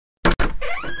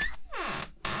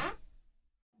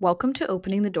Welcome to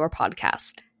Opening the Door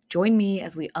podcast. Join me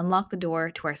as we unlock the door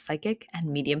to our psychic and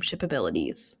mediumship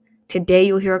abilities. Today,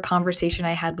 you'll hear a conversation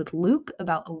I had with Luke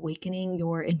about awakening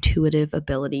your intuitive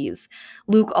abilities.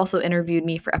 Luke also interviewed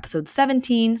me for episode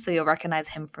 17, so you'll recognize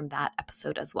him from that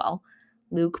episode as well.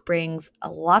 Luke brings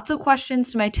lots of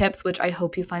questions to my tips, which I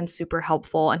hope you find super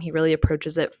helpful, and he really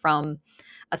approaches it from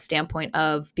a standpoint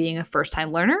of being a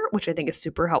first-time learner, which I think is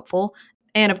super helpful.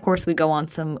 And of course, we go on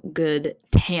some good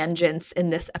tangents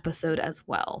in this episode as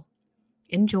well.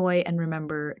 Enjoy, and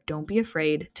remember, don't be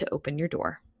afraid to open your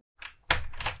door.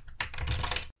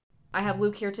 I have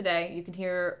Luke here today. You can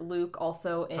hear Luke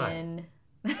also in...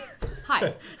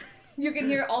 Hi. You can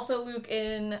hear also Luke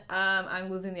in I'm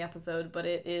losing the episode, but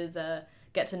it is a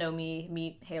Get to Know Me,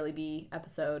 Meet Haley B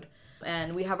episode.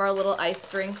 And we have our little ice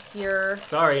drinks here.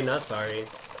 Sorry, not sorry.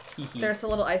 There's a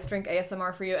little ice drink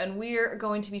ASMR for you, and we're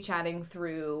going to be chatting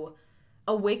through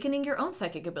awakening your own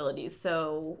psychic abilities.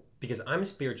 So, because I'm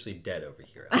spiritually dead over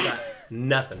here. I've got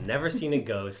nothing. Never seen a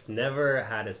ghost. Never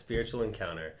had a spiritual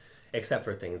encounter, except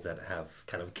for things that have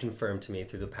kind of confirmed to me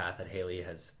through the path that Haley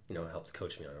has, helped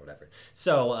coach me on or whatever.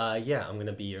 So, I'm going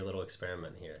to be your little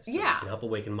experiment here. So you can help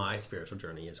awaken my spiritual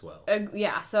journey as well.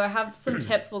 So I have some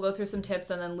tips. We'll go through some tips,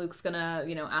 and then Luke's going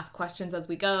to, ask questions as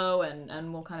we go,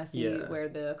 and we'll kind of see where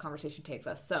the conversation takes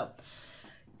us. So,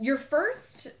 your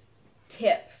first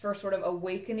tip for sort of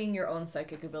awakening your own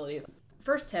psychic abilities.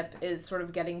 First tip is sort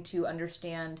of getting to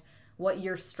understand what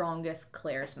your strongest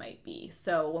clairs might be.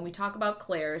 So when we talk about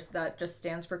clairs, that just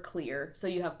stands for clear. So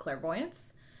you have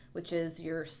clairvoyance, which is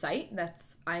your sight.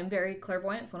 I'm very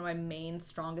clairvoyant. It's one of my main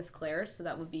strongest clairs. So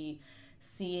that would be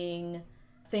seeing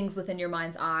things within your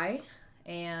mind's eye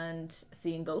and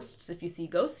seeing ghosts. If you see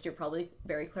ghosts, you're probably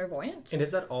very clairvoyant. And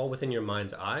is that all within your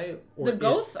mind's eye? Or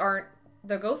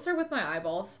the ghosts are with my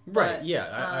eyeballs. Right, but,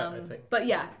 yeah, I think. But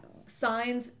yeah,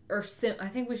 signs or I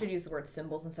think we should use the word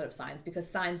symbols instead of signs, because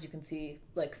signs you can see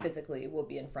like physically will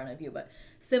be in front of you, but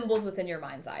symbols within your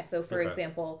mind's eye. So for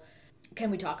example,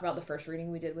 can we talk about the first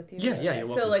reading we did with you? Yeah, you're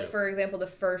welcome So like to. For example,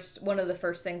 one of the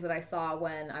first things that I saw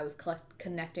when I was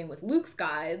connecting with Luke's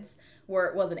guides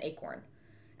was an acorn.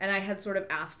 And I had sort of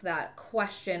asked that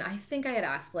question. I think I had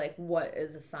asked like, what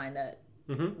is a sign that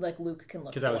like Luke can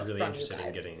look for? Because I was really interested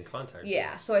in getting in contact.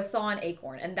 Yeah, so I saw an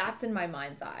acorn, and that's in my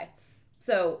mind's eye.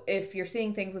 So if you're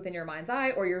seeing things within your mind's eye,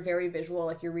 or you're very visual,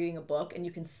 like you're reading a book and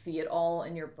you can see it all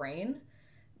in your brain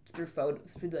through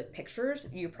like pictures,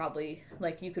 you probably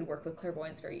you could work with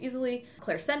clairvoyance very easily.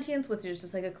 Clairsentience, which is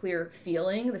just like a clear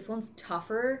feeling. This one's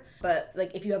tougher, but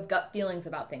like if you have gut feelings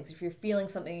about things, if you're feeling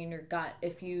something in your gut,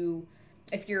 if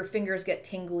your fingers get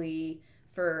tingly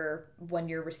for when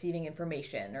you're receiving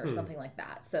information or something like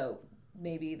that. So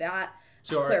maybe that.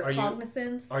 So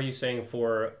claircognizance. Are you saying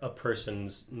for a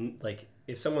person's, like,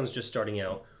 if someone's just starting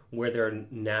out, where their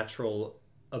natural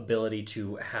ability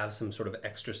to have some sort of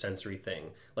extrasensory thing,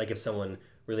 like if someone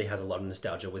really has a lot of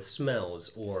nostalgia with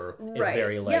smells, or is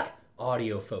very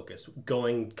audio focused,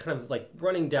 going kind of like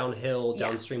running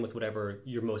downstream with whatever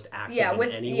you're most active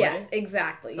in anyway? Yes,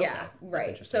 exactly. Okay. Yeah,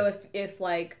 right. That's So if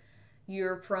like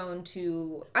you're prone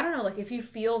to, I don't know, like if you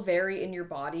feel very in your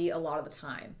body a lot of the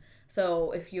time.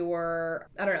 So if you're,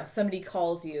 I don't know, somebody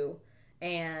calls you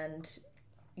and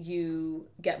you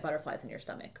get butterflies in your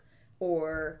stomach,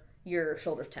 or your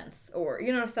shoulders tense, or,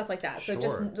 stuff like that. Sure. So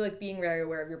just like being very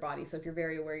aware of your body. So if you're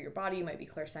very aware of your body, you might be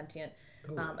clairsentient.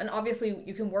 And obviously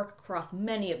you can work across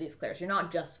many of these clairs. You're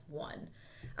not just one.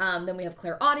 Then we have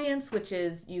clairaudience, which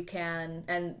is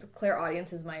and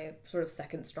clairaudience is my sort of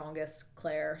second strongest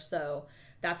clair. So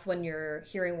that's when you're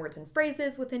hearing words and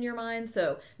phrases within your mind.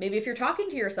 So maybe if you're talking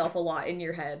to yourself a lot in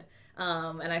your head,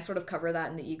 and I sort of cover that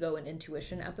in the ego and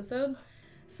intuition episode.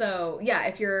 So yeah,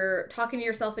 if you're talking to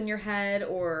yourself in your head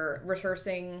or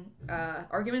rehearsing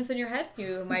arguments in your head,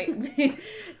 you might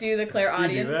do the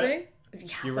clairaudience thing.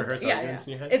 Yeah, do you rehearse arguments in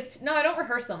your head? No, I don't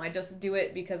rehearse them. I just do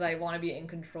it because I want to be in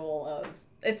control of.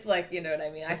 It's like, you know what I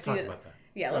mean. Let's talk about that.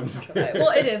 Yeah, let's talk about it. Well,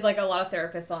 it is like a lot of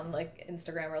therapists on like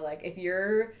Instagram are like, if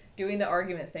you're doing the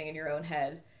argument thing in your own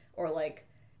head, or like,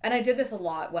 and I did this a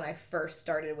lot when I first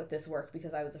started with this work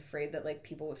because I was afraid that like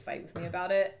people would fight with me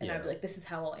about it, and I'd be like, this is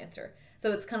how I'll answer.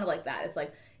 So it's kind of like that. It's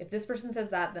like, if this person says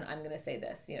that, then I'm gonna say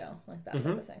this, like that type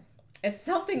of thing. It's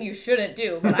something you shouldn't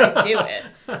do, but I do it.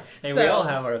 And we all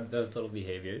have those little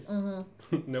behaviors.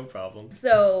 No problem.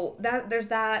 So there's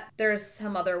that. There's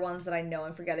some other ones that I know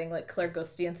I'm forgetting, like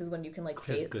clairgustance is when you can like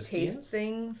taste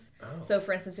things. Oh. So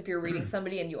for instance, if you're reading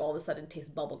somebody and you all of a sudden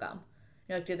taste bubble gum,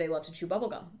 you're like, do they love to chew bubble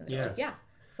gum? And they're like, yeah.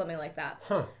 Something like that.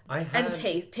 Huh. And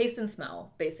taste and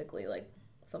smell, basically, like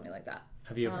something like that.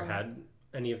 Have you ever had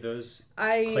any of those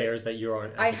clairs that you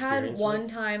aren't as experienced with? I had one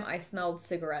time I smelled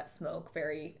cigarette smoke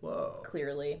very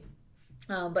clearly.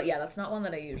 But yeah, that's not one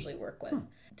that I usually work with.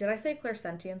 Did I say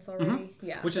clairsentience already? Mm-hmm.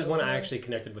 Yeah. Which is one I actually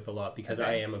connected with a lot because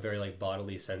I am a very like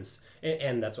bodily sense.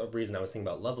 And that's what reason I was thinking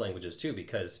about love languages too,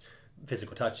 because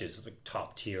physical touch is like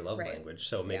top tier love language.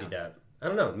 So maybe that, I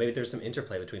don't know, maybe there's some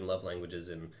interplay between love languages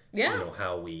and you know,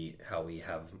 how we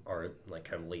have our like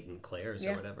kind of latent clairs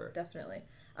or whatever. Definitely.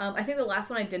 I think the last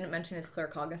one I didn't mention is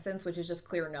claircognizance, which is just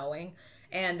clear knowing.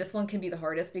 And this one can be the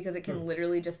hardest because it can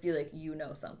literally just be like, you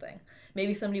know something.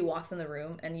 Maybe somebody walks in the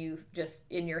room and you just,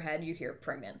 in your head, you hear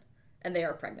pregnant. And they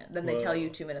are pregnant. Then they tell you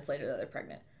 2 minutes later that they're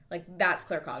pregnant. Like, that's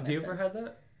claircognizance. Have you ever had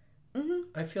that? Mm-hmm.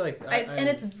 I feel like... and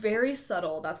it's very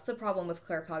subtle. That's the problem with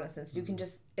claircognizance. You can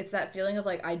just... It's that feeling of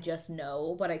like, I just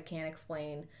know, but I can't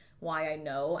explain why I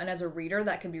know. And as a reader,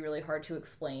 that can be really hard to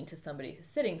explain to somebody who's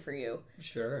sitting for you.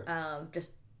 Sure.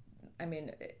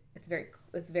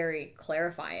 It's very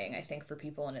clarifying, I think, for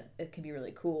people, and it can be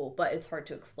really cool, but it's hard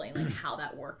to explain like how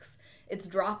that works. It's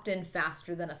dropped in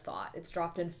faster than a thought. It's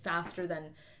dropped in faster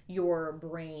than your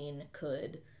brain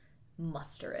could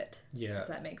muster it. Yeah. If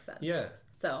that makes sense. Yeah.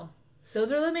 So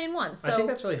those are the main ones. So, I think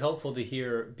that's really helpful to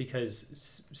hear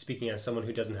because speaking as someone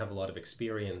who doesn't have a lot of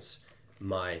experience,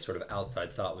 my sort of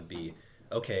outside thought would be,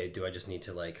 okay, do I just need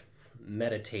to like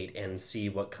meditate and see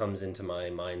what comes into my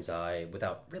mind's eye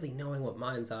without really knowing what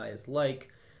mind's eye is like,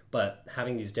 but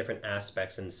having these different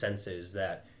aspects and senses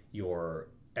that your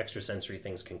extrasensory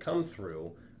things can come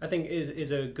through, I think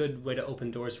is a good way to open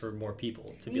doors for more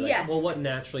people to be like, well, what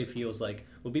naturally feels like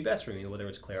would be best for me, whether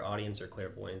it's clairaudience or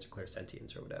clairvoyance or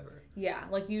clairsentience or whatever. Yeah,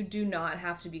 like you do not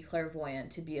have to be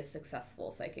clairvoyant to be a successful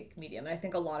psychic medium. And I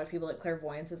think a lot of people, like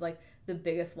clairvoyance is like the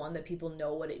biggest one that people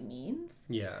know what it means.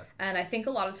 Yeah. And I think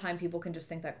a lot of time people can just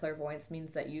think that clairvoyance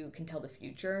means that you can tell the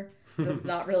future. That's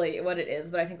not really what it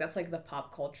is, but I think that's like the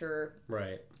pop culture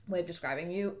way of describing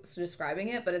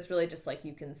it, but it's really just like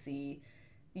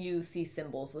you see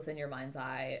symbols within your mind's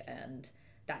eye, and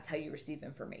that's how you receive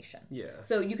information. Yeah.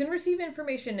 So you can receive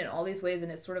information in all these ways,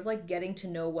 and it's sort of like getting to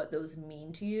know what those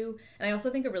mean to you. And I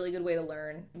also think a really good way to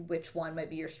learn which one might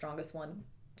be your strongest one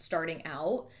starting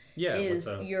out is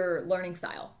your learning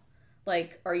style.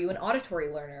 Like, are you an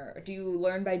auditory learner? Do you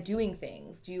learn by doing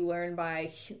things? Do you learn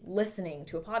by listening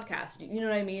to a podcast? You know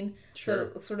what I mean?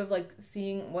 Sure. So sort of like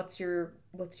seeing what's your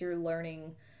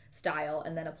learning style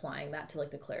and then applying that to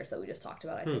like the clairs that we just talked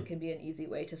about, I think can be an easy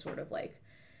way to sort of like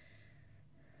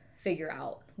figure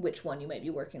out which one you might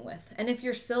be working with. And if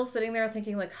you're still sitting there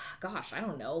thinking like, gosh, I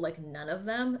don't know, like none of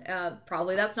them,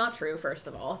 probably that's not true, first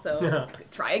of all. So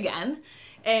try again.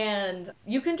 And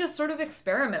you can just sort of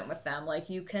experiment with them. Like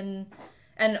you can,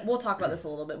 and we'll talk about this a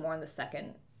little bit more in the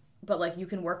second, but like you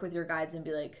can work with your guides and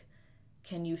be like,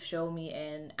 can you show me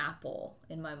an apple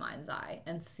in my mind's eye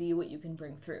and see what you can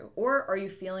bring through? Or are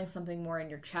you feeling something more in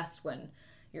your chest when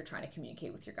you're trying to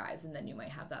communicate with your guides? And then you might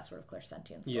have that sort of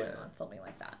clairsentience going on, something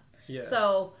like that. Yeah.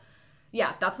 So,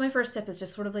 yeah, that's my first tip, is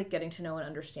just sort of like getting to know and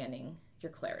understanding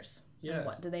your clairs. Yeah. And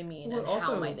what do they mean, and also,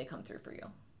 how might they come through for you?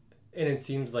 And it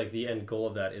seems like the end goal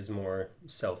of that is more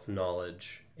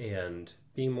self-knowledge and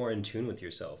being more in tune with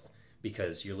yourself,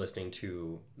 because you're listening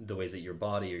to the ways that your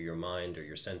body or your mind or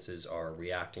your senses are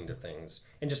reacting to things,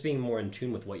 and just being more in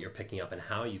tune with what you're picking up and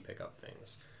how you pick up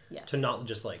things. Yes. To not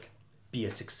just like be a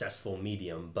successful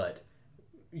medium, but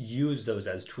use those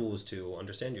as tools to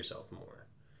understand yourself more.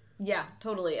 Yeah,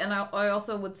 totally. And I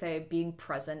also would say being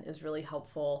present is really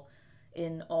helpful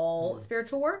in all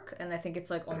spiritual work. And I think it's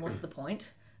like almost the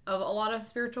point of a lot of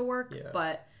spiritual work,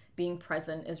 but being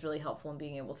present is really helpful in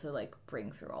being able to like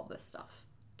bring through all this stuff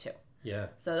too. Yeah.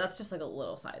 So that's just like a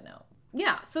little side note.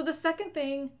 Yeah. So the second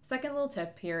little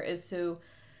tip here is to,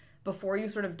 before you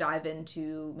sort of dive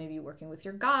into maybe working with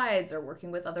your guides or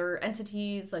working with other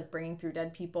entities, like bringing through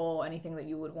dead people, anything that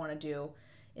you would want to do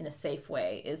in a safe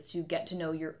way, is to get to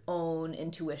know your own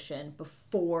intuition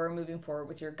before moving forward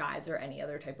with your guides or any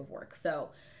other type of work. So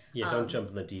yeah, don't jump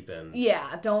in the deep end.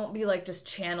 Yeah, don't be like just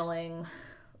channeling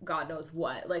God knows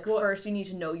what. Like first you need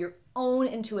to know your own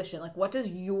intuition. Like what does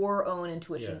your own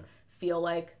intuition feel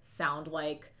like, sound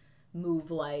like,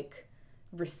 move like,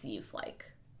 receive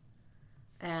like?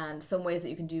 And some ways that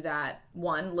you can do that: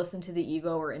 one, listen to the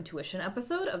ego or intuition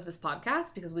episode of this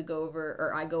podcast, because I go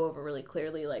over really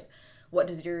clearly like, what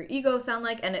does your ego sound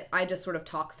like? And I just sort of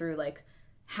talk through like,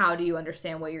 how do you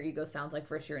understand what your ego sounds like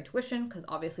versus your intuition? Because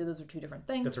obviously those are two different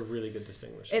things. That's a really good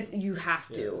distinction. You have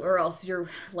to, or else you're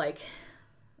like,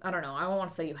 I don't know. I don't want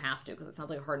to say you have to because it sounds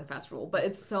like a hard and fast rule, but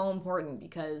it's so important,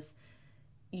 because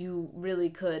you really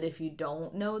could, if you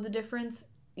don't know the difference,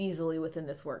 easily within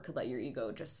this work could let your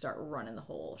ego just start running the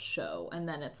whole show. And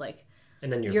then it's like,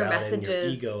 And then you're your validating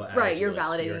messages, your ego as right? You're your, like,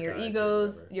 validating your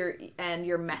egos,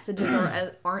 your messages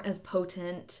aren't as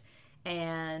potent,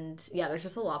 and yeah, there's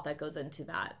just a lot that goes into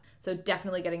that. So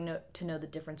definitely getting to know the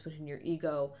difference between your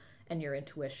ego and your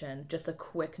intuition. Just a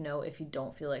quick note, if you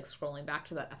don't feel like scrolling back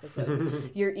to that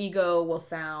episode, your ego might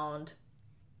sound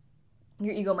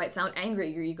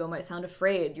angry, your ego might sound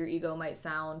afraid, your ego might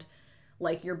sound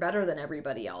like you're better than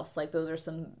everybody else. Like those are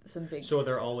some big. So are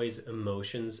there always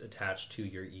emotions attached to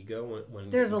your ego when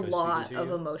there's a lot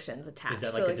of emotions attached. Is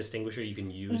that like a distinguisher you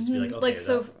can use to be like, okay, like,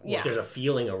 so, if there's a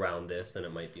feeling around this, then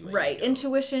it might be my ego.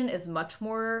 Intuition is much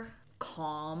more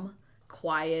calm,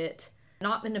 quiet,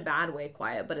 not in a bad way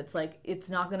quiet, but it's like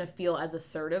it's not going to feel as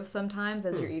assertive sometimes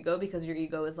as your ego, because your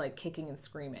ego is like kicking and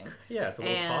screaming. Yeah, it's a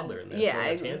little toddler in there. Yeah,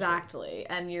 exactly.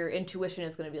 And your intuition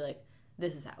is going to be like,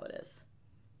 this is how it is.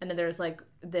 And then there's like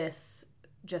this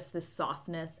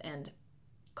softness and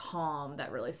calm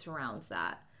that really surrounds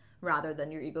that, rather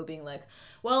than your ego being like,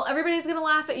 well, everybody's going to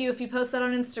laugh at you if you post that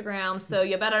on Instagram, so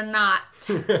you better not.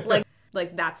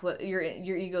 Like that's what your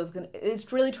ego is going to,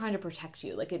 it's really trying to protect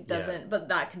you. Like it doesn't, but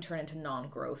that can turn into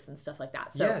non-growth and stuff like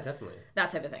that. So yeah, definitely. That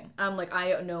type of thing. Like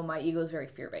I know my ego is very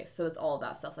fear-based, so it's all of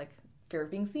that stuff, like fear of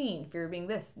being seen, fear of being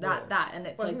this, that, and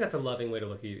it's I think that's a loving way to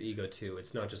look at your ego too.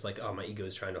 It's not just like, oh, my ego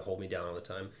is trying to hold me down all the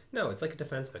time. No, it's like a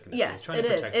defense mechanism. Yes, it's trying to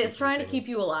protect It's trying to keep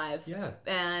you alive. Yeah.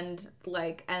 And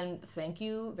thank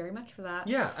you very much for that.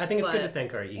 Yeah, I think it's good to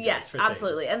thank our egos. Yes, for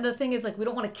absolutely. things. And the thing is, like, we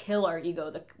don't want to kill our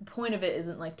ego. The point of it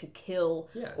isn't like to kill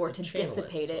or to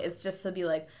dissipate it. It's just to be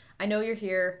like, I know you're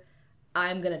here.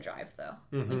 I'm going to drive, though.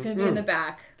 Mm-hmm. You can be in the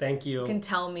back. Thank you. You can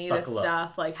tell me this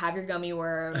stuff. Like, have your gummy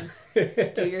worms.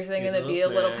 Do your thing and be a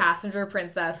little passenger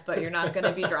princess, but you're not going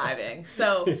to be driving.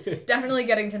 So, definitely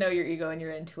getting to know your ego and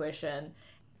your intuition.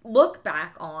 Look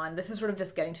back on, this is sort of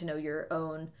just getting to know your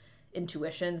own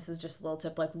intuition. This is just a little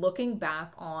tip. Like, looking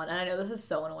back on, and I know this is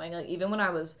so annoying. Like, even when I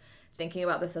was thinking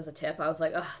about this as a tip, I was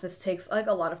like, ugh, this takes, like,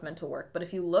 a lot of mental work. But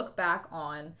if you look back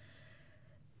on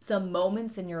some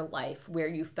moments in your life where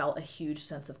you felt a huge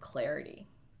sense of clarity,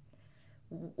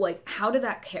 like, how did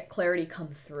that clarity come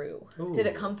through? Ooh. Did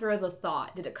it come through as a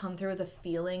thought? Did it come through as a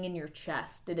feeling in your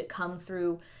chest? Did it come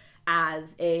through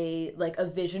as a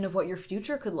vision of what your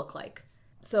future could look like?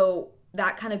 So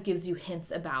that kind of gives you hints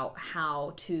about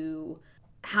how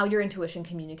your intuition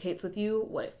communicates with you,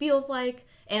 what it feels like,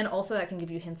 and also that can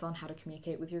give you hints on how to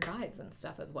communicate with your guides and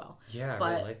stuff as well. Yeah,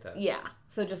 I really like that. Yeah,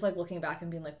 so just like looking back and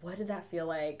being like, what did that feel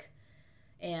like?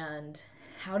 And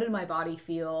how did my body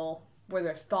feel? Were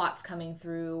there thoughts coming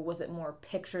through? Was it more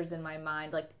pictures in my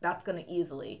mind? Like, that's going to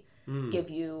easily give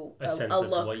you a sense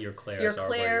as to what your clairs are,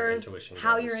 where your intuition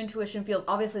how goes. Your intuition feels.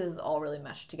 Obviously, this is all really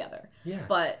meshed together. Yeah.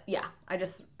 But yeah, I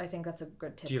think that's a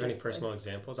good tip. Do you have any personal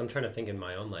examples? I'm trying to think in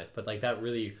my own life, but like that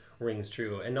really rings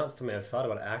true, and not something I've thought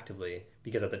about actively,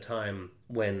 because at the time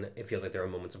when it feels like there are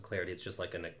moments of clarity, it's just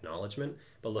like an acknowledgement.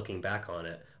 But looking back on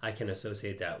it, I can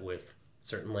associate that with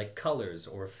certain like colors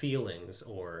or feelings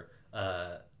or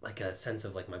like a sense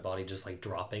of like my body just like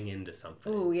dropping into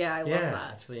something. Ooh, yeah, I love that. Yeah,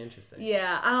 that's really interesting.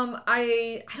 Yeah,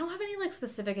 I don't have any like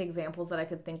specific examples that I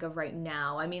could think of right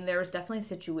now. I mean, there's definitely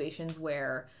situations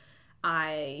where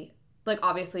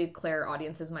obviously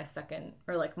clairaudience is my second,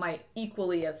 or like my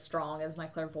equally as strong as my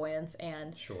clairvoyance,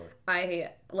 and sure.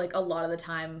 I like a lot of the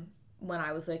time when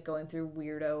I was like going through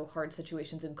weirdo hard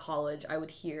situations in college, I would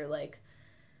hear like,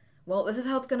 well, this is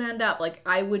how it's going to end up. Like,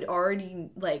 I would already,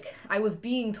 like, I was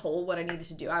being told what I needed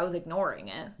to do. I was ignoring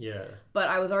it. Yeah. But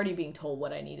I was already being told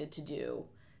what I needed to do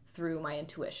through my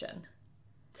intuition.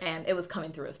 And it was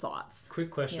coming through as thoughts. Quick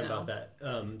question about that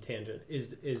tangent.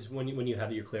 Is when you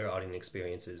have your clairaudient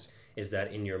experiences, is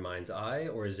that in your mind's eye,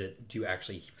 or do you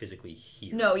actually physically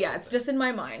hear? No, yeah, it's just in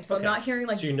my mind. So okay. I'm not hearing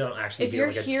like... So you're not actually if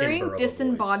you're hearing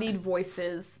disembodied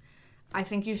voices, I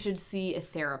think you should see a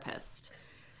therapist.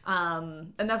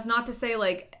 And that's not to say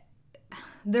like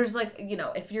there's like, you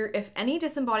know, if any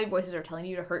disembodied voices are telling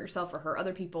you to hurt yourself or hurt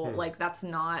other people, like that's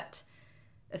not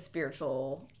a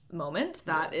spiritual moment.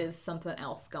 That is something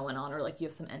else going on, or like you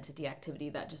have some entity activity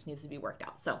that just needs to be worked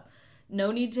out. So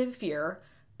no need to fear.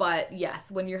 But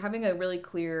yes, when you're having a really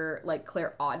clear, like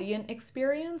clairaudient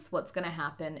experience, what's going to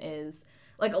happen is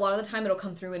like a lot of the time it'll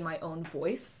come through in my own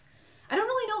voice. I don't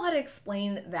really know how to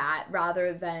explain that,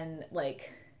 rather than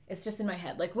like, it's just in my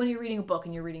head. Like when you're reading a book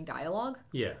and you're reading dialogue.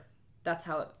 Yeah. That's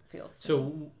how it feels.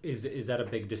 So is that a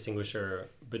big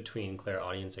distinguisher between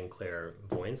clairaudience and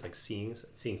clairvoyance? Like seeing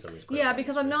something's clairvoyance? Yeah,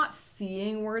 because I'm not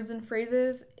seeing words and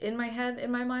phrases in my head,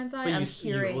 in my mind's eye. But I'm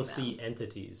hearing you will them. See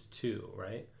entities too,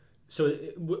 right? So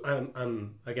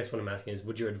I guess what I'm asking is,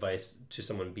 would your advice to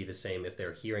someone be the same if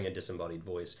they're hearing a disembodied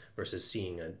voice versus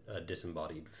seeing a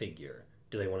disembodied figure?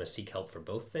 do they want to seek help for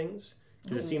both things?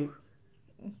 Does it seem...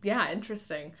 Yeah,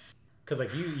 interesting. Because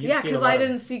like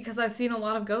because I've seen a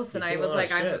lot of ghosts, and I was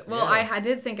like, I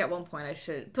did think at one point I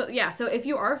should, but yeah. So if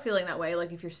you are feeling that way,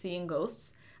 like if you're seeing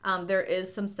ghosts, there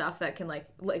is some stuff that can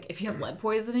like if you have lead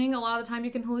poisoning, a lot of the time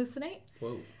you can hallucinate.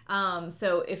 Whoa.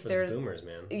 So if there's boomers,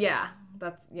 man. Yeah,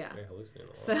 that's yeah. They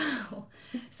hallucinate a lot.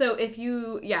 So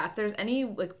if there's any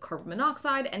like carbon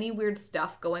monoxide, any weird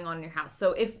stuff going on in your house.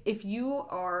 So if you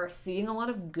are seeing a lot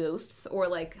of ghosts or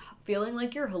like feeling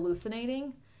like you're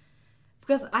hallucinating.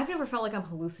 Because I've never felt like I'm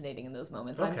hallucinating in those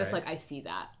moments. Okay. I'm just like, I see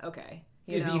that. Okay.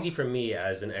 It's easy for me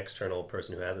as an external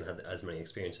person who hasn't had as many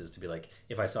experiences to be like,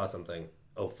 if I saw something,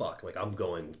 oh fuck, like I'm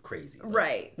going crazy. Like,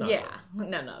 right. Yeah.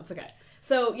 No, it's okay.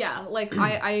 So yeah, like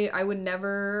I would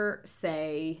never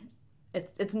say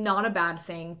it's not a bad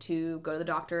thing to go to the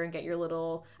doctor and get your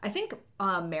little... I think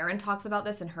Marin talks about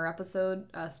this in her episode,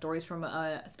 Stories from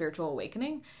a Spiritual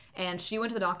Awakening. And she went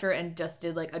to the doctor and just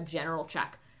did like a general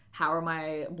check. How are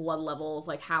my blood levels?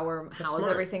 Like, how is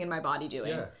everything in my body doing?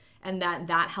 Yeah. And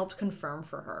that helped confirm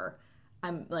for her.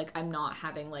 I'm not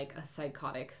having like a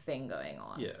psychotic thing going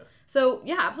on. Yeah. So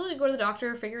yeah, absolutely go to the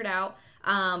doctor, figure it out.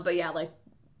 But yeah, like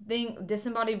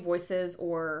disembodied voices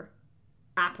or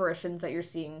apparitions that you're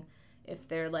seeing, if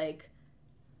they're like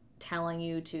telling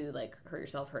you to like hurt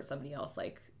yourself, hurt somebody else,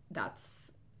 like that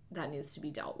needs to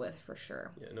be dealt with for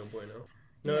sure. Yeah, no bueno.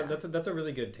 No, yeah. That's a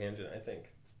really good tangent, I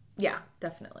think. Yeah,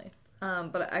 definitely.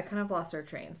 But I kind of lost our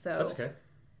train, so... That's okay.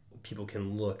 People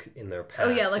can look in their past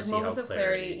like moments of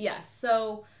clarity. Yes.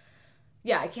 So,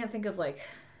 yeah, I can't think of, like,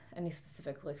 any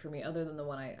specific, like, for me, other than the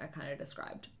one I kind of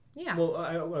described. Yeah. Well,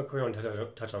 I want to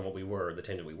touch on the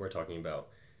tangent we were talking about,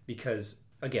 because,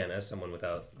 again, as someone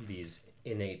without these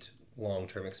innate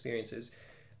long-term experiences,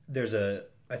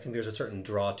 I think there's a certain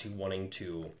draw to wanting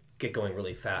to get going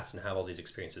really fast and have all these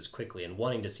experiences quickly and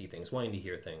wanting to see things, wanting to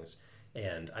hear things.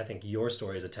 And I think your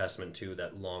story is a testament to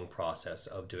that long process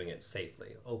of doing it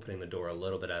safely, opening the door a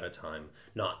little bit at a time,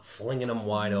 not flinging them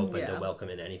wide open to welcome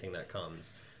in anything that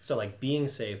comes. So like being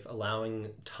safe, allowing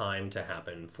time to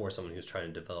happen for someone who's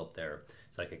trying to develop their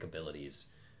psychic abilities,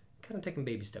 kind of taking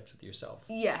baby steps with yourself.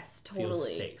 Yes, totally.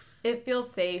 Feels safe. It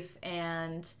feels safe,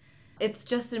 and it's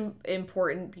just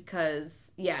important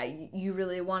because, yeah, you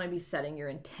really want to be setting your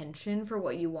intention for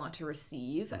what you want to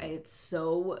receive. Mm-hmm. It's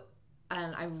so...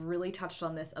 And I've really touched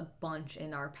on this a bunch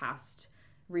in our past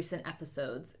recent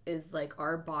episodes, is like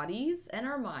our bodies and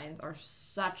our minds are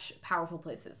such powerful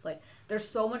places. Like they're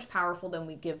so much powerful than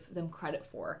we give them credit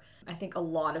for. I think a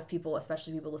lot of people,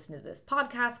 especially people listening to this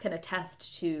podcast, can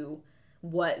attest to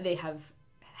what they have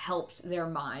helped their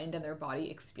mind and their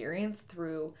body experience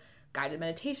through guided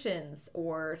meditations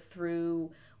or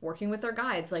through working with their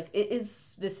guides. Like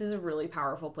this is a really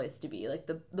powerful place to be. Like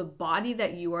the body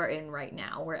that you are in right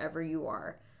now, wherever you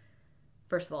are,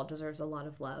 first of all, deserves a lot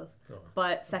of love.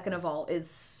 But second of all, is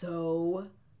so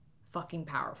fucking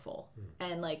powerful.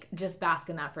 And like just bask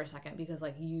in that for a second, because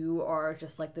like you are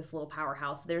just like this little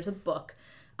powerhouse. There's a book,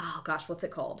 oh gosh, what's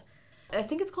it called? I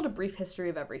think it's called A Brief History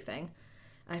of Everything.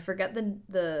 I forget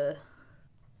the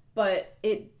but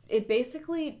it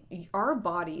basically, our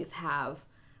bodies have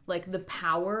like the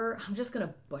power, I'm just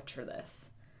gonna butcher this,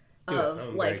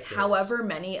 of like however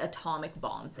many atomic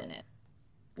bombs in it.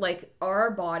 Like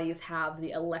our bodies have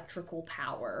the electrical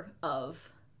power of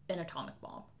an atomic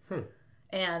bomb.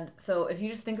 And so if you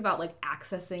just think about like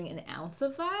accessing an ounce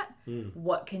of that,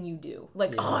 what can you do?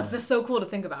 Like, it's just so cool to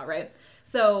think about, right?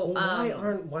 So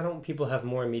why don't people have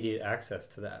more immediate access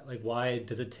to that? Like, why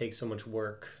does it take so much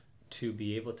work to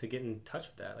be able to get in touch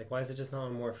with that? Like, why is it just not a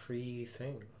more free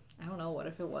thing? I don't know. What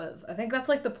if it was? I think that's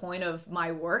like the point of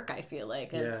my work, I feel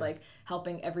like, is like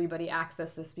helping everybody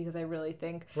access this, because I really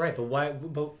think... Right, but why...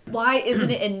 Why isn't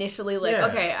it initially like,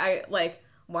 okay,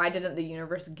 why didn't the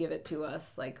universe give it to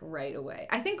us like right away?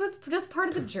 I think it's just part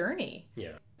of the journey.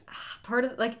 Yeah. Part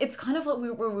of, like, it's kind of what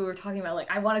we were talking about.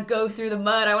 Like, I want to go through the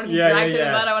mud. I want to be dragged through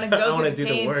the mud. I want to go through the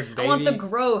pain. Work, baby. I want the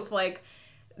growth. Like,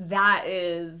 that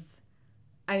is...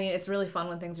 I mean, it's really fun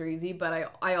when things are easy,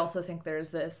 but I also think there's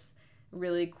this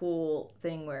really cool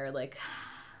thing where, like,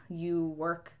 you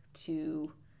work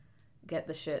to get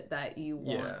the shit that you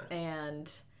want.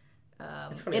 And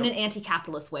in an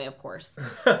anti-capitalist way, of course.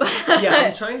 Yeah,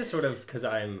 I'm trying to sort of, because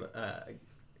I'm,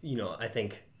 I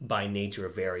think by nature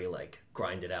very, like,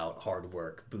 grinded out, hard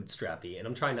work, bootstrappy, and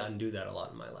I'm trying to undo that a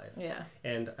lot in my life. Yeah.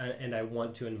 And I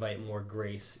want to invite more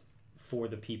grace for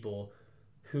the people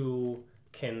who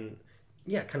can...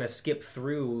 kind of skip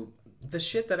through the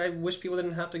shit that I wish people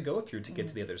didn't have to go through to get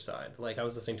to the other side. Like, I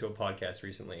was listening to a podcast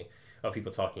recently of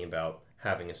people talking about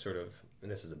having a sort of, and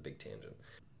this is a big tangent,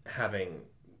 having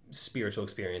spiritual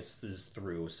experiences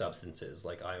through substances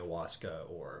like ayahuasca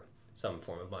or some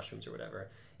form of mushrooms or whatever.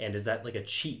 And is that like a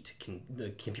cheat?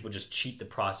 Can people just cheat the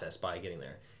process by getting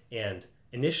there? And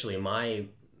initially my,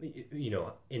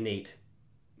 innate,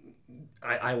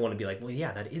 I want to be like, well,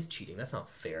 yeah, that is cheating. That's not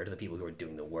fair to the people who are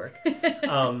doing the work.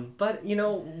 But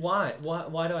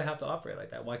why do I have to operate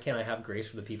like that? Why can't I have grace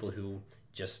for the people who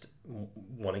just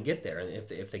want to get there? And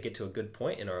if they get to a good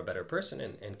point and are a better person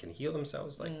and can heal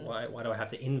themselves, like why do I have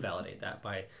to invalidate that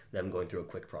by them going through a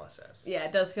quick process? Yeah,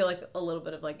 it does feel like a little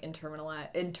bit of like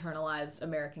internalized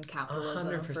American capitalism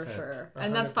 100%, for sure. 100%.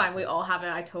 And that's fine. We all have it.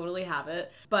 I totally have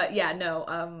it. But yeah,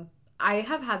 no, I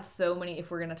have had so many, if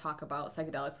we're going to talk about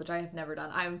psychedelics, which I have never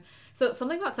done. So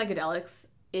something about psychedelics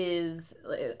is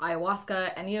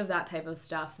ayahuasca, any of that type of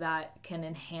stuff that can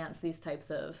enhance these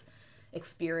types of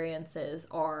experiences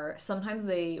are sometimes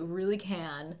they really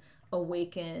can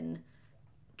awaken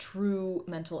true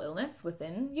mental illness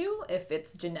within you if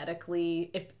it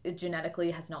genetically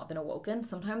has not been awoken.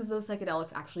 Sometimes those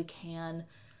psychedelics actually can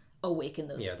awaken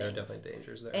those things. Yeah, there are definitely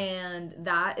dangers there. And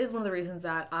that is one of the reasons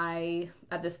that I,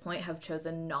 at this point, have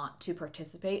chosen not to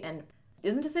participate. And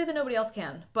isn't to say that nobody else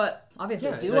can, but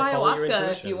obviously do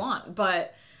ayahuasca if you want.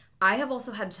 But I have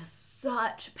also had just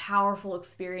such powerful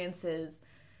experiences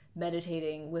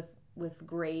meditating with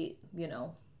great,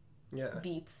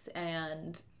 beats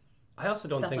and I also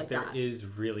don't think like there that. is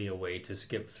really a way to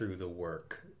skip through the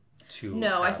work.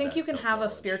 No, I think you can have a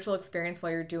spiritual experience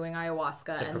while you're doing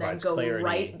ayahuasca and then go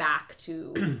right back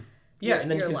to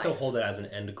and then you can still hold it as an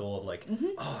end goal of like,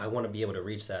 I want to be able to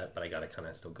reach that, but I got to kind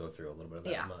of still go through a little bit of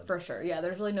that mud. For sure. Yeah,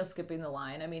 there's really no skipping the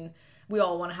line. I mean, we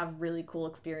all want to have really cool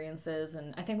experiences,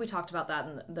 and I think we talked about that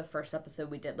in the first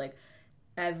episode we did. Like,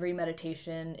 every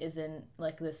meditation isn't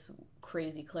like this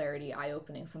crazy clarity,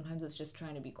 eye-opening. Sometimes it's just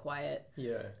trying to be quiet.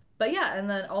 Yeah. But yeah, and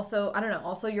then also, I don't know,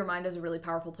 also your mind is a really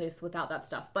powerful place without that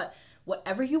stuff. But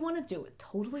whatever you want to do, it's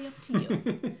totally up to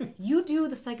you. You do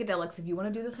the psychedelics if you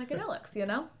want to do the psychedelics,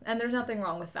 And there's nothing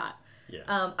wrong with that. Yeah.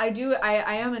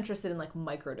 I am interested in like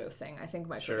microdosing. I think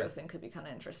microdosing could be kind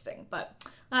of interesting, but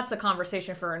that's a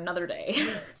conversation for another day.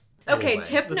 Okay, anyway,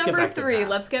 tip number 3.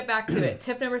 Let's get back to it.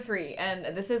 Tip number 3,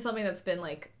 and this is something that's been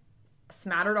like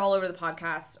smattered all over the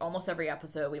podcast. Almost every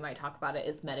episode we might talk about it,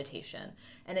 is meditation.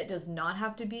 And it does not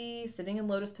have to be sitting in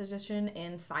lotus position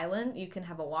in silent. You can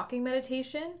have a walking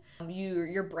meditation.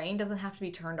 Your brain doesn't have to be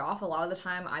turned off. A lot of the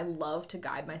time I love to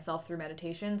guide myself through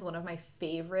meditations. One of my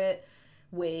favorite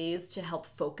ways to help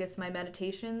focus my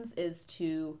meditations is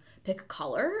to pick a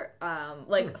color.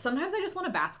 Sometimes I just want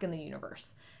to bask in the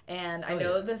universe. And I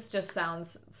know this just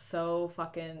sounds so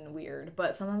fucking weird,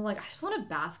 but sometimes I just want to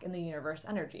bask in the universe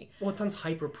energy. Well, it sounds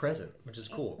hyper present, which is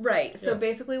cool. Right. So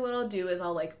basically what I'll do is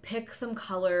I'll pick some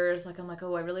colors. I'm like,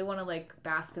 oh, I really want to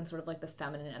bask in sort of the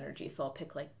feminine energy. So I'll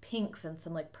pick pinks and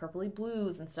some purpley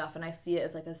blues and stuff. And I see it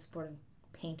as a sort of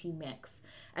painty mix.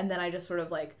 And then I just sort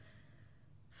of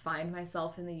find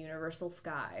myself in the universal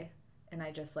sky, and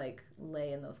I just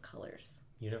lay in those colors.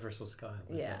 Universal sky.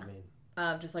 What does that mean?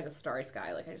 Just a starry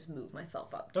sky. I just move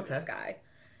myself up to the sky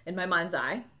in my mind's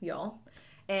eye, y'all.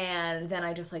 And then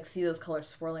I just see those colors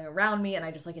swirling around me, and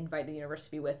I just invite the universe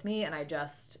to be with me, and I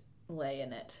just lay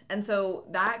in it. And so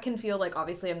that can feel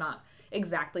obviously I'm not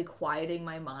exactly quieting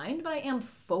my mind, but I am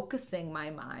focusing my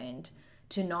mind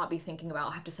to not be thinking about,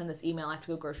 I have to send this email, I have to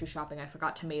go grocery shopping, I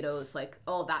forgot tomatoes,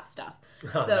 all that stuff. So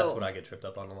that's what I get tripped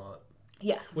up on a lot.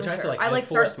 Yes, which I feel I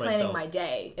start planning my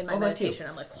day in my meditation.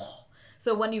 I'm whoa.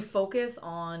 So when you focus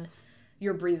on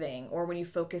your breathing, or when you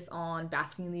focus on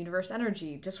basking in the universe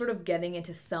energy, just sort of getting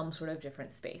into some sort of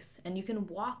different space. And you can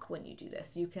walk when you do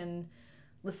this. You can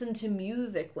listen to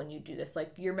music when you do this.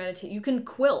 You can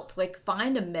quilt.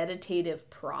 Find a meditative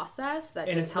process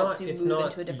that just helps you move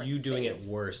into a different space. You doing it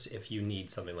worse if you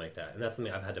need something like that. And that's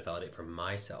something I've had to validate for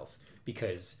myself.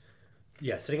 Because,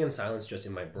 sitting in silence just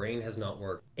in my brain has not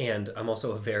worked. And I'm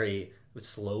also a very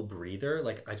slow breather.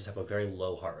 I just have a very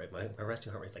low heart rate. My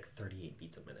resting heart rate is 38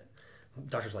 beats a minute.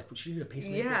 Doctor's like, would you need a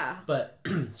pacemaker? Yeah. But,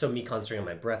 so me concentrating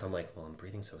on my breath, I'm well, I'm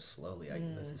breathing so slowly.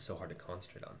 This is so hard to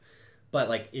concentrate on.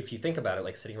 But, if you think about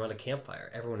it, sitting around a campfire,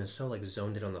 everyone is so,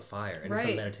 zoned in on the fire. And it's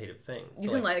a meditative thing. You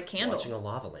can light a candle. Watching a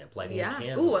lava lamp, lighting a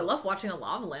candle. Ooh, I love watching a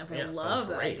lava lamp. I love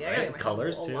that idea. Right?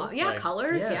 Colors, too.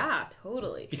 Colors. Yeah,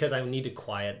 totally. Because I need to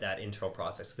quiet that internal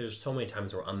process. There's so many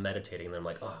times where I'm meditating and I'm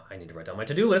oh, I need to write down my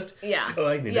to-do list. Yeah. Oh,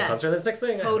 I need to concentrate on this next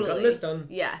thing. Totally. I haven't gotten this done.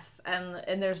 Yes.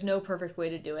 And there's no perfect way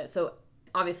to do it. So,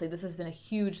 obviously, this has been a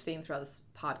huge theme throughout this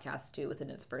podcast, too, within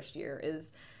its first year,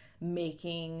 is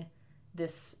making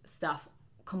this stuff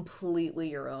completely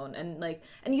your own. And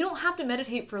you don't have to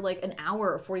meditate for an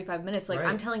hour or 45 minutes.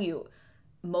 I'm telling you,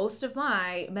 most of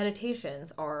my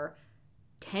meditations are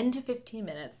 10 to 15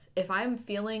 minutes. If I'm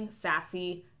feeling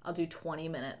sassy, I'll do 20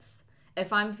 minutes.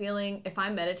 If I'm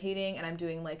meditating and I'm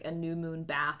doing like a new moon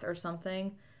bath or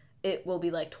something, it will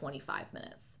be like 25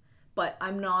 minutes. But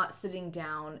I'm not sitting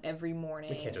down every morning.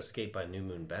 We can't just skate by new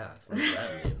moon bath. What does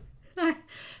that mean?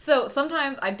 So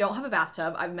sometimes I don't have a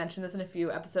bathtub. I've mentioned this in a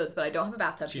few episodes, but I don't have a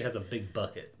bathtub. She has a big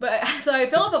bucket. But so I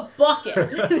fill up a bucket.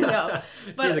 No,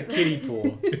 but, she has a kiddie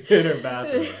pool in her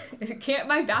bathroom.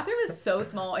 My bathroom is so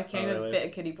small. I can't even really? fit a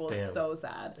kiddie pool. Damn. It's so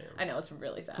sad. Damn. I know, it's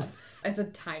really sad. It's a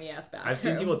tiny ass bathroom. I've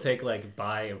seen people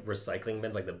buy recycling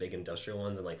bins, like the big industrial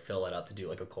ones, and fill it up to do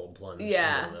like a cold plunge.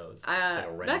 Yeah, one of those.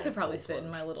 Like that could probably fit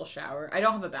in my little shower. I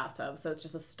don't have a bathtub, so it's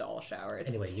just a stall shower. It's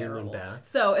anyway, terrible. new moon bath.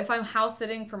 So if I'm house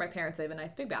sitting for my parents, they have a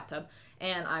nice big bathtub,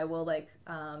 and I will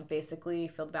basically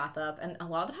fill the bath up. And a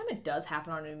lot of the time, it does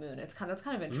happen on a new moon. That's kind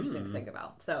of interesting to think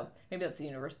about. So maybe that's the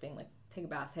universe being like, take a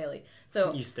bath, Haley.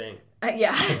 So you stink.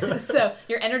 Yeah. So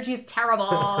your energy is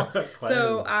terrible.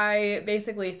 So I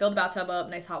basically fill the bathtub up,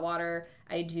 nice hot water.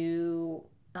 I do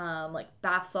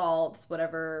bath salts,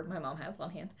 whatever my mom has on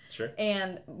hand. Sure.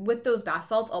 And with those bath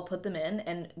salts, I'll put them in,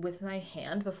 and with my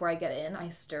hand before I get in, I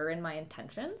stir in my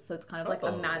intentions. So it's kind of like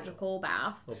a magical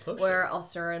bath where I'll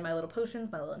stir in my little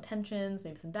potions, my little intentions,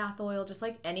 maybe some bath oil, just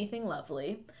like anything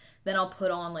lovely. Then I'll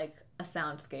put on like a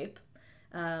soundscape,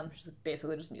 which is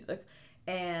basically just music.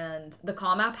 And the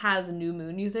Calm app has new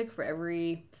moon music for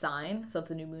every sign. So if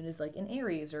the new moon is like in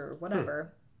Aries or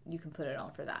whatever, you can put it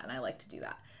on for that. And I like to do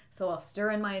that. So I'll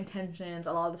stir in my intentions.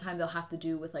 A lot of the time they'll have to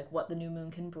do with like what the new moon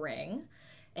can bring.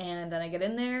 And then I get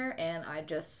in there and I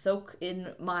just soak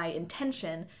in my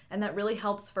intention. And that really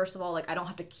helps, first of all, like I don't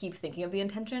have to keep thinking of the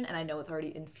intention, and I know it's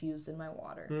already infused in my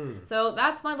water. So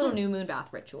that's my little new moon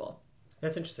bath ritual.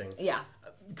 That's interesting. Yeah.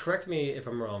 Correct me if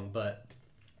I'm wrong, but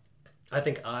I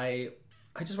think I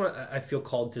feel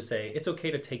called to say it's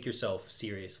okay to take yourself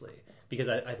seriously, because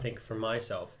I think for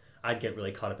myself, I'd get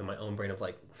really caught up in my own brain of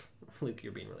like, Luke,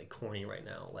 you're being really corny right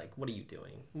now. Like, what are you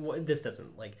doing? This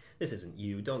isn't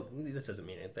you. This doesn't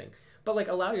mean anything. But like,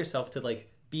 allow yourself to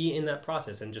like be in that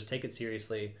process and just take it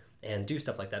seriously and do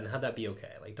stuff like that and have that be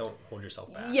okay. Like, don't hold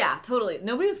yourself back. Yeah, totally.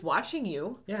 Nobody's watching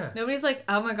you. Yeah. Nobody's like,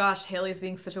 oh my gosh, Haley's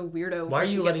being such a weirdo. Why are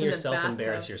you letting yourself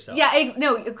embarrass yourself? Yeah,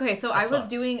 no, okay, so I was fucked.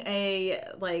 doing a,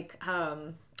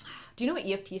 do you know what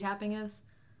EFT tapping is?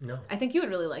 No. I think you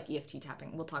would really like EFT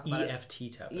tapping. We'll talk about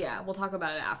EFT tapping. Yeah, we'll talk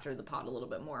about it after the pod a little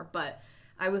bit more. But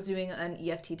I was doing an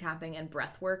EFT tapping and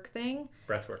breath work thing.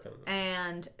 Breath work.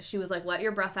 And she was like, let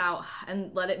your breath out and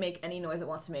let it make any noise it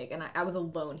wants to make. And I was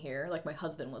alone here. Like, my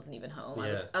husband wasn't even home. Yeah. I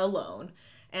was alone.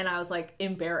 And I was, like,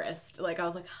 embarrassed. Like, I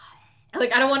was like,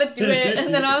 I don't want to do it.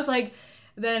 And then I was like,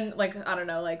 I don't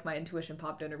know, like, my intuition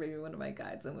popped in, or maybe one of my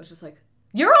guides, and was just like,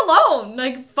 you're alone.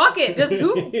 Like, fuck it. Just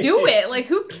do it. Like,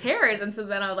 who cares? And so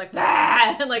then I was like,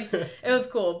 bah! And like, it was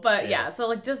cool. But yeah, so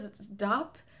like, just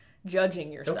stop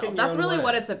judging yourself. That's really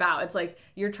what it's about. It's like,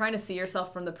 you're trying to see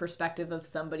yourself from the perspective of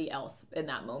somebody else in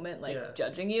that moment, like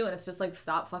judging you. And it's just like,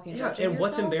 stop fucking judging yourself.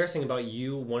 What's embarrassing about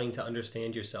you wanting to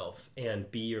understand yourself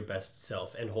and be your best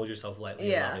self and hold yourself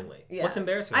lightly and lovingly? Yeah. What's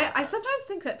embarrassing about I sometimes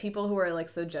think that people who are like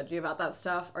so judgy about that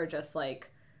stuff are just like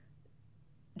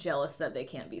jealous that they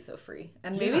can't be so free,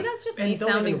 and maybe that's just me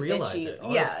sounding bitchy. It,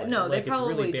 honestly. No, like, they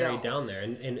probably it's really buried don't. down there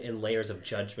in layers of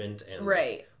judgment and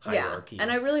hierarchy.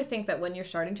 And I really think that when you're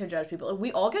starting to judge people,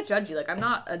 we all get judgy. Like, I'm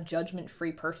not a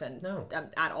judgment-free person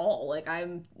at all. Like,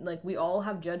 I'm like, we all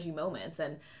have judgy moments,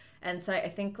 and so I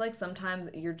think like sometimes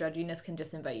your judginess can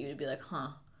just invite you to be like,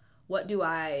 what do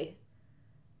I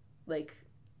like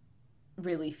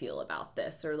really feel about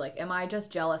this? Or like, am I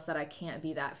just jealous that I can't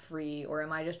be that free, or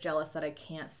am I just jealous that I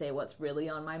can't say what's really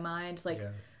on my mind? Like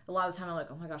a lot of the time I'm like,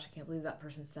 oh my gosh, I can't believe that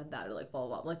person said that, or like blah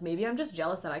blah blah. Like, maybe I'm just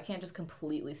jealous that I can't just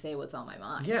completely say what's on my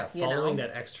mind. Following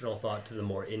that external thought to the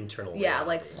more internal reality.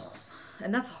 Like,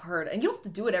 and that's hard, and you don't have to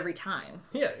do it every time.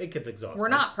 It gets exhausting. We're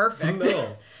not perfect.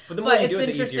 No, but the more you do it,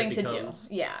 the easier it becomes. It's interesting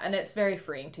to do. And it's very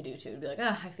freeing to do too, to be like,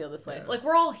 I feel this way. Like,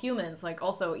 we're all humans. Like,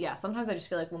 also, sometimes I just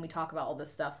feel like when we talk about all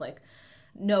this stuff, like,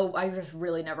 no, I just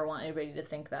really never want anybody to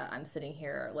think that I'm sitting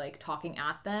here, like, talking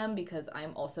at them, because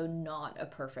I'm also not a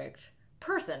perfect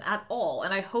person at all,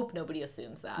 and I hope nobody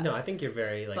assumes that. No, I think you're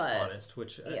very, like, honest,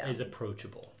 which is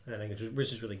approachable, and I think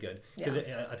which is really good, because I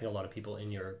think a lot of people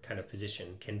in your kind of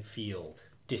position can feel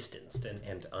distanced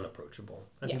and unapproachable.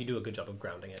 I think you do a good job of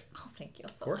grounding it. Oh, thank you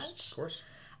so much. Of course.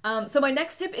 So my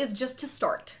next tip is just to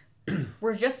start.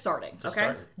 We're just starting,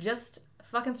 okay? Just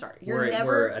Fucking start.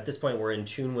 We're at this point, we're in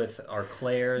tune with our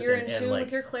clairs. You're in tune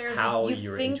with your clairs. How you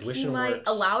your think intuition you might works.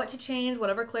 allow it to change.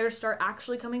 Whatever clairs start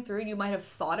actually coming through, you might have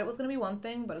thought it was going to be one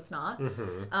thing, but it's not.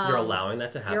 Mm-hmm. You're allowing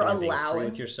that to happen. You're being free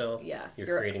with yourself. Yes.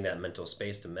 You're creating that mental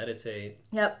space to meditate.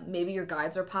 Yep. Maybe your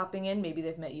guides are popping in. Maybe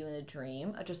they've met you in a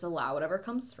dream. Just allow whatever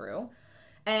comes through.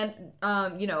 And,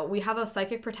 we have a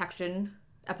psychic protection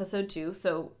episode 2.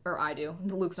 Or I do.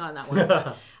 Luke's not in that one.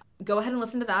 But go ahead and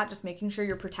listen to that. Just making sure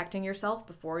you're protecting yourself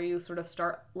before you sort of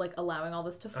start like allowing all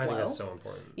this to flow. I think that's so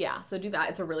important. Yeah, so do that.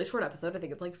 It's a really short episode. I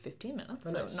think it's like 15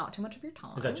 minutes, so nice. Not too much of your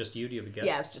time. Is that just you? Do you have a guest?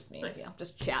 Yeah, it's just me. Nice. Yeah,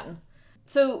 just chatting.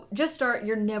 So just start.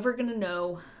 You're never going to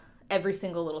know every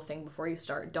single little thing before you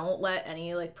start. Don't let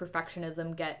any like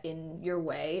perfectionism get in your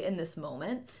way in this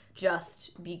moment.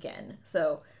 Just begin.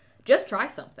 So just try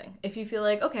something. If you feel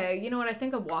like, okay, you know what, I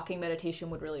think a walking meditation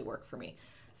would really work for me.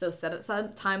 So set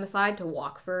some time aside to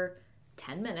walk for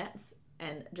 10 minutes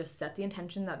and just set the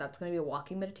intention that that's going to be a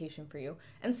walking meditation for you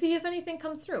and see if anything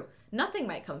comes through. Nothing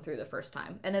might come through the first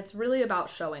time. And it's really about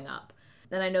showing up.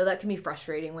 And I know that can be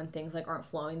frustrating when things like aren't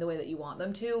flowing the way that you want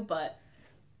them to, but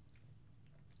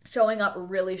showing up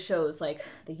really shows like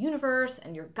the universe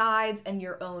and your guides and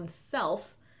your own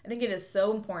self. I think it is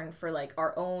so important for like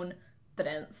our own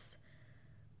confidence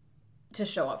to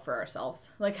show up for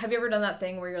ourselves. Like, have you ever done that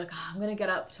thing where you're like, I'm going to get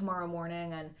up tomorrow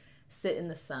morning and sit in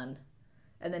the sun,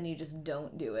 and then you just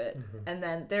don't do it? Mm-hmm. And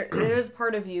then there's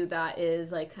part of you that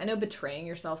is like, I know betraying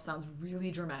yourself sounds really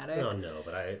dramatic. Oh no,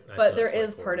 but there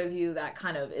is part of you that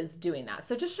kind of is doing that.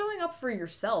 So just showing up for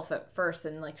yourself at first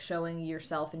and like showing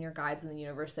yourself and your guides in the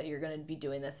universe that you're going to be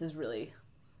doing this is really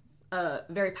a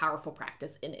very powerful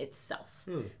practice in itself.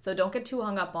 So don't get too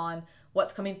hung up on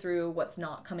what's coming through, what's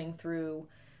not coming through,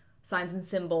 signs and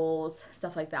symbols,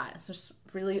 stuff like that. It's just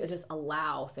really just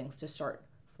allow things to start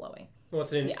flowing. Well,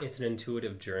 it's an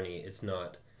intuitive journey. It's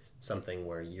not something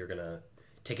where you're going to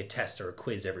take a test or a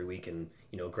quiz every week and,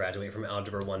 graduate from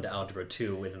Algebra 1 to Algebra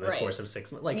 2 within the course of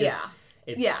 6 months. Like,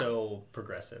 it's so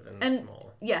progressive and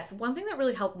small. Yes, one thing that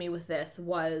really helped me with this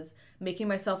was making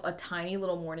myself a tiny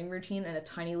little morning routine and a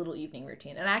tiny little evening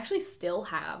routine. And I actually still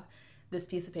have this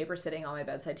piece of paper sitting on my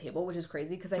bedside table, which is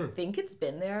crazy because I think it's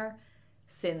been there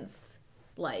since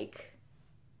like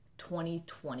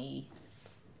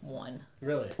 2021.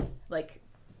 Really? Like,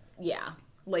 yeah,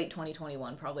 late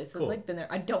 2021 probably. So It's like been there.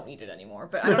 I don't need it anymore,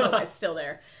 but I don't know why it's still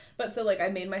there. But so like I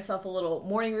made myself a little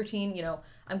morning routine.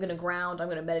 I'm going to ground, I'm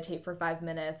going to meditate for 5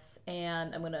 minutes,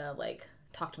 and I'm going to like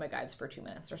talk to my guides for 2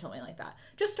 minutes or something like that.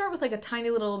 Just start with like a tiny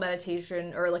little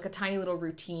meditation or like a tiny little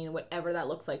routine, whatever that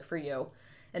looks like for you.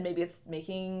 And maybe it's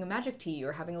making magic tea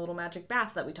or having a little magic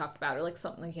bath that we talked about, or like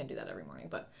something. You can't do that every morning,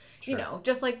 but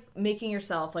just like making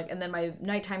yourself like. And then my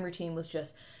nighttime routine was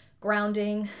just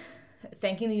grounding,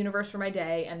 thanking the universe for my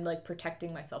day, and like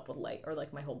protecting myself with light, or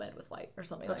like my whole bed with light or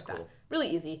something. That's like cool. That.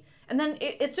 Really easy. And then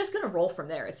it's just gonna roll from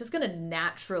there. It's just gonna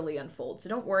naturally unfold. So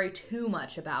don't worry too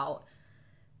much about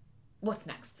what's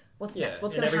next. What's next?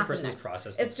 What's gonna happen person's next?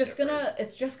 Process it's just gonna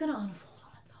unfold.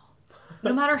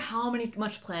 No matter how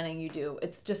much planning you do,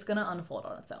 it's just gonna unfold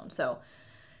on its own. So,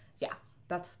 yeah,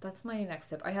 that's my next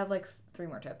tip. I have like 3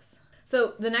 more tips.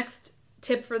 So the next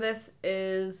tip for this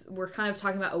is we're kind of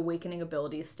talking about awakening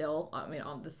abilities still. I mean,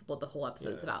 this is what the whole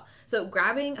episode's about. So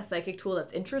grabbing a psychic tool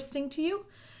that's interesting to you.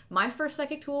 My first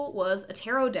psychic tool was a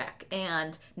tarot deck,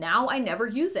 and now I never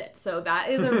use it. So that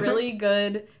is a really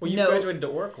good Well, you graduated to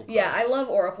Oracle cards. Yeah, I love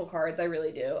Oracle cards. I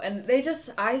really do. And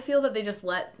I feel that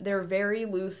they're very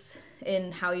loose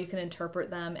in how you can interpret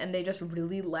them, and they just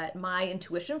really let my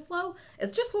intuition flow.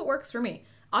 It's just what works for me.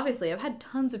 Obviously, I've had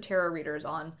tons of tarot readers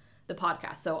on the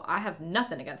podcast, so I have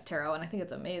nothing against tarot, and I think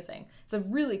it's amazing. It's a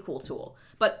really cool tool.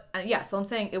 But so I'm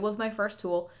saying it was my first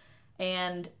tool,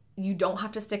 and you don't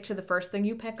have to stick to the first thing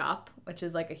you pick up, which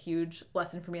is like a huge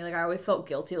lesson for me. Like I always felt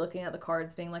guilty looking at the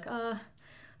cards being like,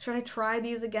 should I try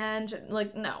these again?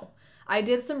 Like, no. I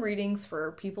did some readings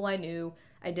for people I knew.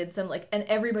 I did some and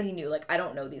everybody knew, I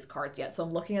don't know these cards yet. So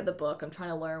I'm looking at the book. I'm trying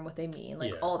to learn what they mean,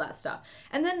 all that stuff.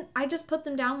 And then I just put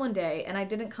them down one day and I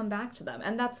didn't come back to them.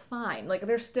 And that's fine.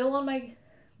 They're still on my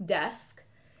desk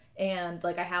and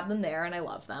I have them there and I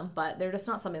love them, but they're just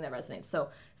not something that resonates. So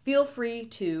feel free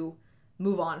to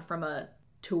move on from a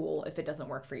tool if it doesn't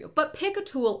work for you. But pick a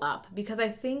tool up, because I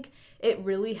think it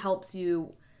really helps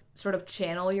you sort of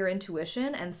channel your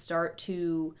intuition and start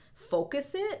to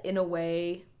focus it in a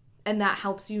way, and that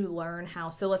helps you learn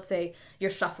how. So let's say you're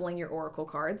shuffling your oracle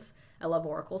cards. I love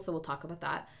oracle, so we'll talk about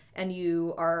that. And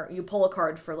you pull a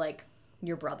card for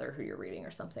your brother who you're reading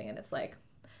or something, and it's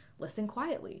listen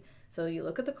quietly. So you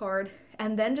look at the card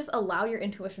and then just allow your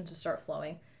intuition to start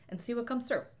flowing and see what comes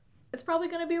through. It's probably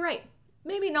going to be right.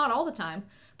 maybe not all the time,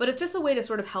 but it's just a way to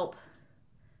sort of help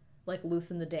like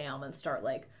loosen the dam and start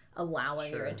like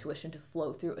allowing your intuition to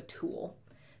flow through a tool.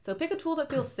 So pick a tool that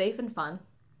feels safe and fun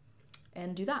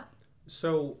and do that.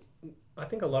 So I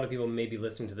think a lot of people maybe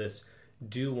listening to this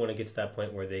do want to get to that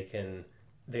point where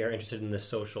they are interested in the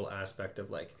social aspect of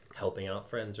like helping out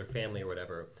friends or family or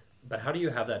whatever. But how do you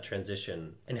have that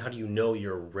transition, and how do you know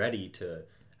you're ready to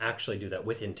actually do that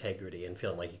with integrity and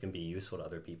feeling like you can be useful to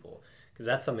other people? Because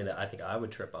that's something that I think I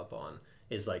would trip up on,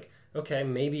 is like, okay,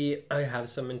 maybe I have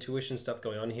some intuition stuff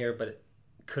going on here, but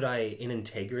could I, in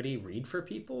integrity, read for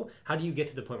people? How do you get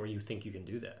to the point where you think you can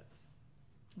do that?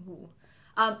 Ooh.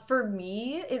 For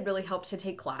me, it really helped to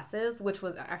take classes, which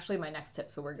was actually my next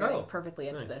tip. So we're going perfectly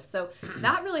into this. So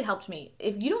that really helped me.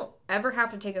 If you don't ever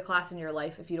have to take a class in your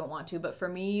life if you don't want to, but for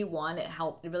me, one, it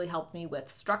really helped me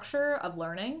with structure of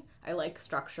learning. I like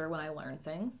structure when I learn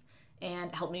things,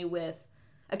 and helped me with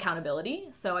accountability.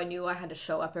 So I knew I had to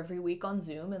show up every week on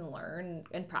Zoom and learn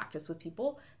and practice with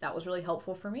people. That was really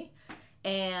helpful for me.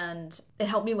 And it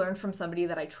helped me learn from somebody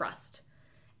that I trust.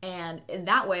 And in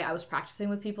that way, I was practicing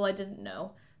with people I didn't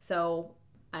know. So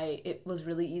it was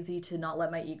really easy to not let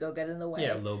my ego get in the way.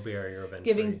 Yeah, low barrier of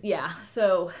entry.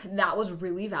 So that was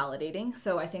really validating.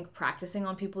 So I think practicing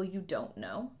on people you don't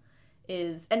know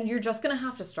and you're just going to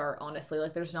have to start, honestly.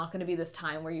 Like, there's not going to be this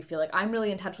time where you feel like, I'm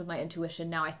really in touch with my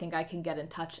intuition. Now I think I can get in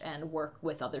touch and work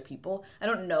with other people. I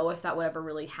don't know if that would ever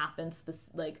really happen,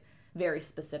 very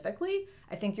specifically.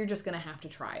 I think you're just going to have to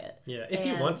try it. Yeah, if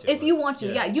you want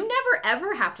to. Yeah. You never,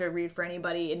 ever have to read for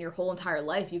anybody in your whole entire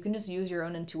life. You can just use your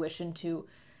own intuition to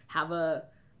have a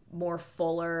more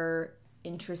fuller,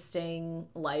 interesting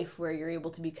life where you're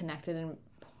able to be connected and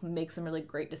make some really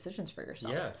great decisions for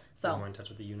yourself. Yeah, be more in touch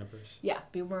with the universe. Yeah,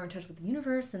 be more in touch with the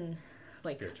universe and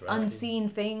like unseen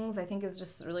things, I think is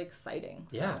just really exciting.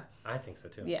 So, yeah, I think so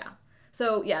too. Yeah.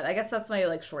 So yeah, I guess that's my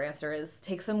like short answer is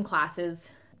take some classes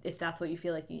if that's what you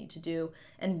feel like you need to do,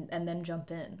 and then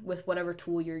jump in with whatever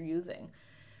tool you're using.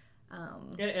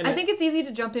 I think it's easy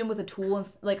to jump in with a tool, and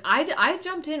like I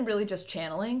jumped in really just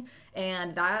channeling,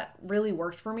 and that really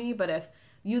worked for me. But if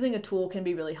using a tool can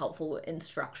be really helpful in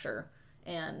structure,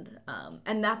 and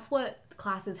that's what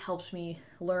classes helped me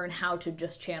learn, how to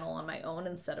just channel on my own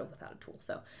instead of without a tool.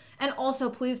 So, and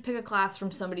also please pick a class from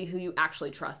somebody who you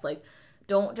actually trust. Like,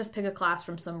 don't just pick a class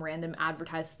from some random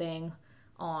advertised thing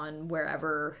on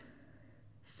wherever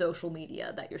social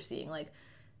media that you're seeing. Like,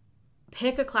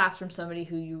 pick a class from somebody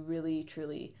who you really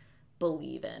truly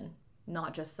believe in,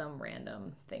 not just some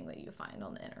random thing that you find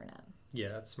on the internet. Yeah,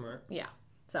 that's smart. Yeah.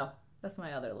 So that's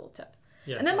my other little tip.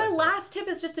 Yeah, and then my last tip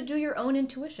is just to do your own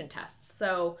intuition tests.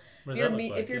 So if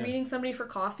you're meeting somebody for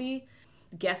coffee,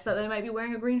 guess that they might be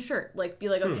wearing a green shirt. Like, be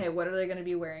like, okay, what are they going to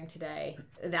be wearing today?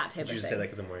 That type of thing. Did you just say that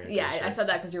because I'm wearing a green shirt? Yeah, I said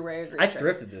that because you're wearing a green shirt. I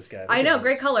thrifted this guy. I know,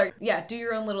 great color. Yeah, do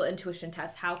your own little intuition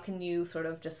test. How can you sort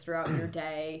of just throughout your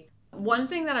day? One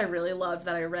thing that I really loved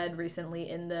that I read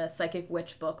recently in the Psychic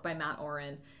Witch book by Matt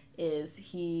Oren is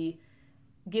he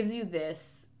gives you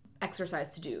this exercise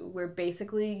to do where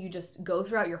basically you just go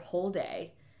throughout your whole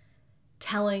day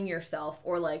telling yourself,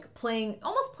 or like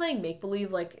almost playing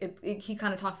make-believe. Like he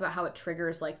kind of talks about how it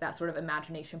triggers like that sort of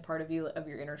imagination part of you, of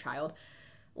your inner child,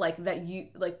 like that you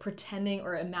like pretending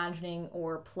or imagining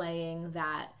or playing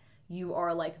that you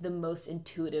are like the most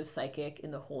intuitive psychic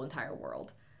in the whole entire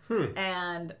world.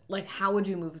 And like, how would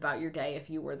you move about your day if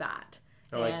you were that?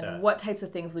 And what types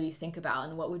of things would you think about,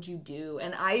 and what would you do?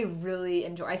 And I really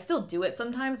I still do it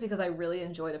sometimes because I really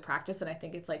enjoy the practice, and I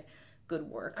think it's like good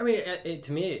work. I mean,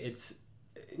 to me, it's,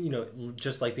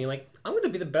 just like being like, I'm going to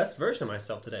be the best version of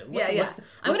myself today. What's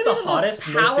the hottest,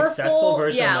 most successful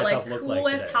version of myself look like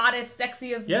today? Coolest, hottest,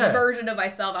 sexiest version of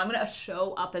myself. I'm going to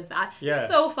show up as that. Yeah.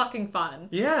 So fucking fun.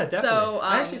 Yeah, definitely. So,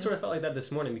 I actually sort of felt like that this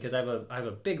morning because I have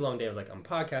a big, long day. I was like, I'm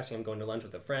podcasting, I'm going to lunch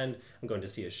with a friend, I'm going to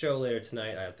see a show later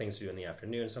tonight, I have things to do in the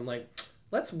afternoon. So I'm like,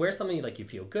 let's wear something like you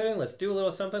feel good in. Let's do a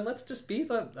little something. Let's just be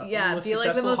the most be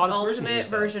like the most ultimate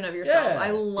version of yourself. Yeah, I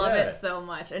love it so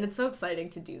much, and it's so exciting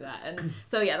to do that. And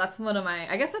so that's one of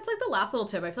my. I guess that's like the last little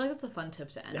tip. I feel like that's a fun tip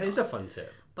to end. That is a fun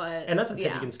tip. And that's a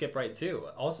tip you can skip right to.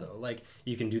 Also, like,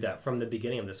 you can do that from the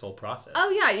beginning of this whole process. Oh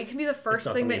yeah, you can be the first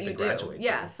thing that you do.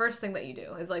 Yeah, first thing that you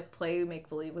do is like play make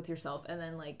believe with yourself, and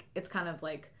then like it's kind of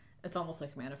like. It's almost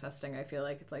like manifesting. I feel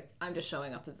like it's like I'm just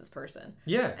showing up as this person.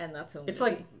 Yeah. And that's who it's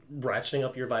like ratcheting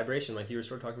up your vibration like you were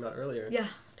sort of talking about earlier. Yeah,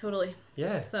 totally.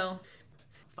 Yeah. So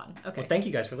fun. Okay. Well, thank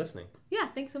you guys for listening. Yeah,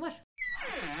 thanks so much.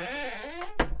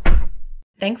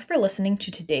 Thanks for listening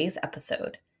to today's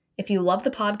episode. If you love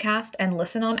the podcast and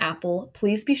listen on Apple,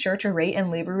 please be sure to rate and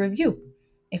leave a review.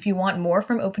 If you want more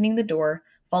from Opening the Door,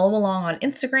 follow along on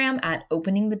Instagram at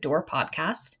Opening the Door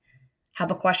Podcast.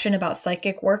 Have a question about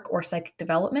psychic work or psychic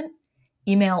development?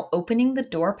 Email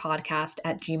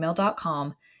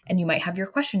openingthedoorpodcast@gmail.com and you might have your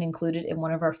question included in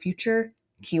one of our future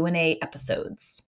Q&A episodes.